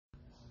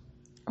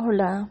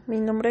Hola,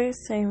 mi nombre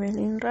es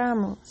Evelyn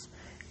Ramos.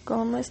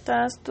 ¿Cómo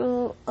estás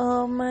tú?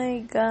 Oh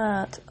my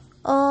God.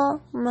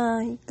 Oh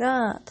my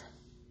God.